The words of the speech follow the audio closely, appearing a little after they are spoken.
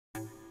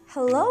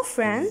Hello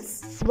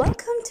friends,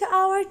 welcome to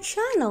our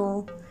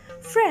channel.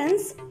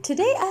 Friends,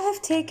 today I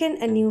have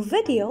taken a new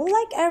video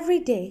like every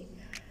day.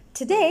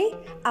 Today,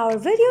 our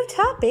video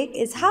topic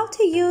is how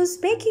to use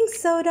baking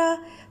soda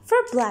for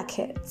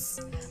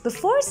blackheads.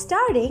 Before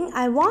starting,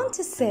 I want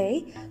to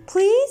say,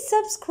 please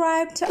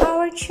subscribe to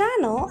our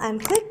channel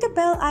and click the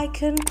bell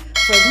icon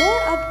for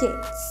more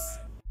updates.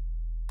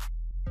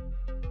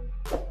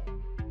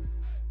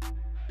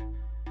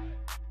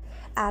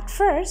 At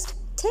first,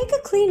 take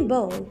a clean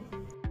bowl.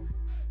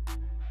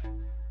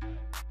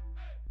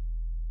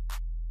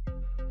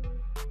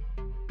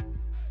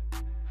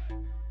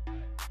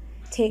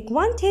 Take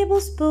 1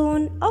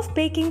 tablespoon of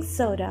baking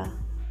soda.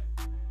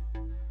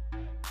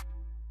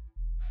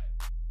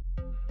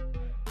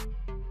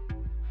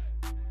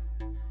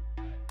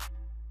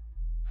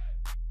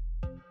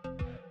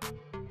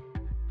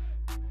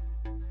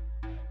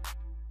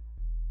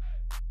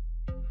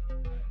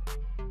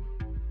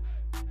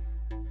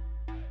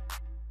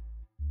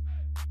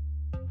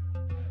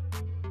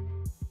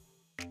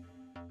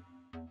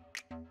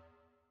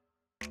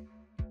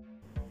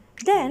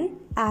 Then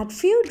add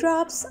few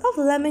drops of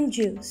lemon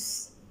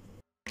juice.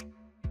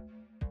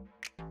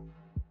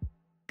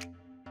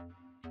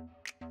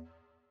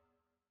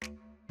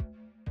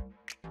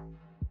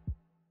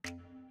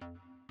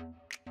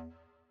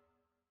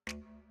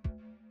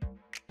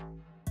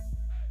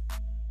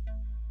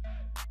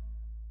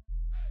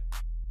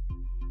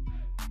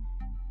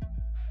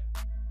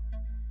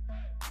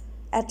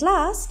 At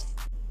last,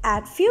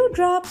 add few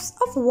drops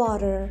of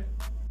water.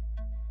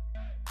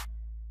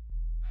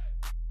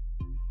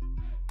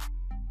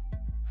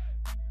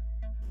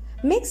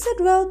 Mix it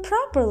well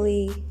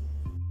properly.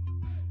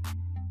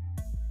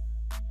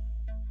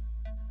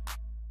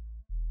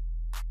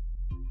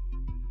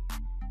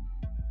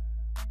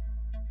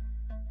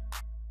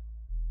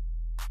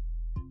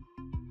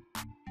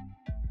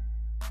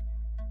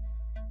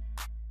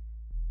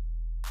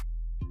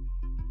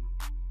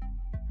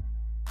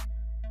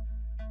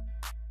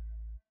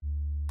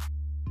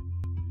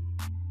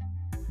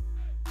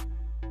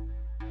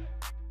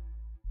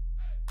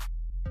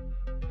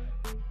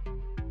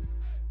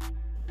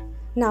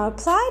 Now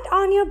apply it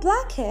on your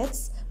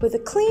blackheads with a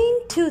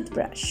clean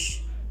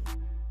toothbrush.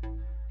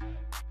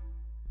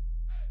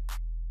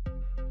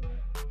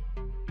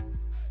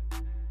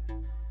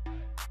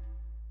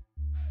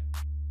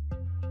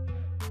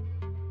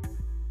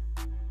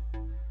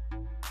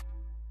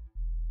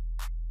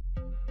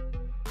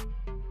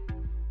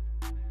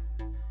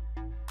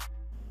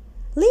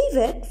 Leave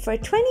it for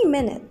 20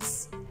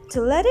 minutes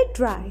to let it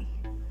dry.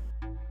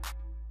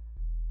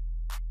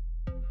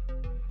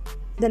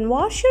 Then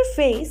wash your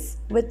face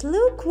with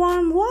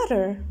lukewarm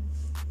water.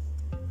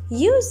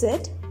 Use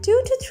it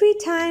 2 to 3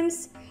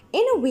 times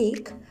in a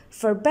week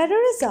for better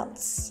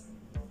results.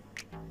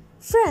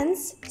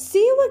 Friends, see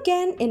you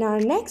again in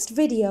our next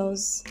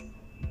videos.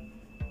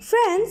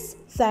 Friends,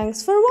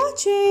 thanks for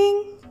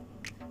watching.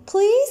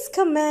 Please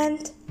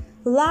comment,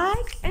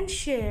 like and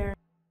share.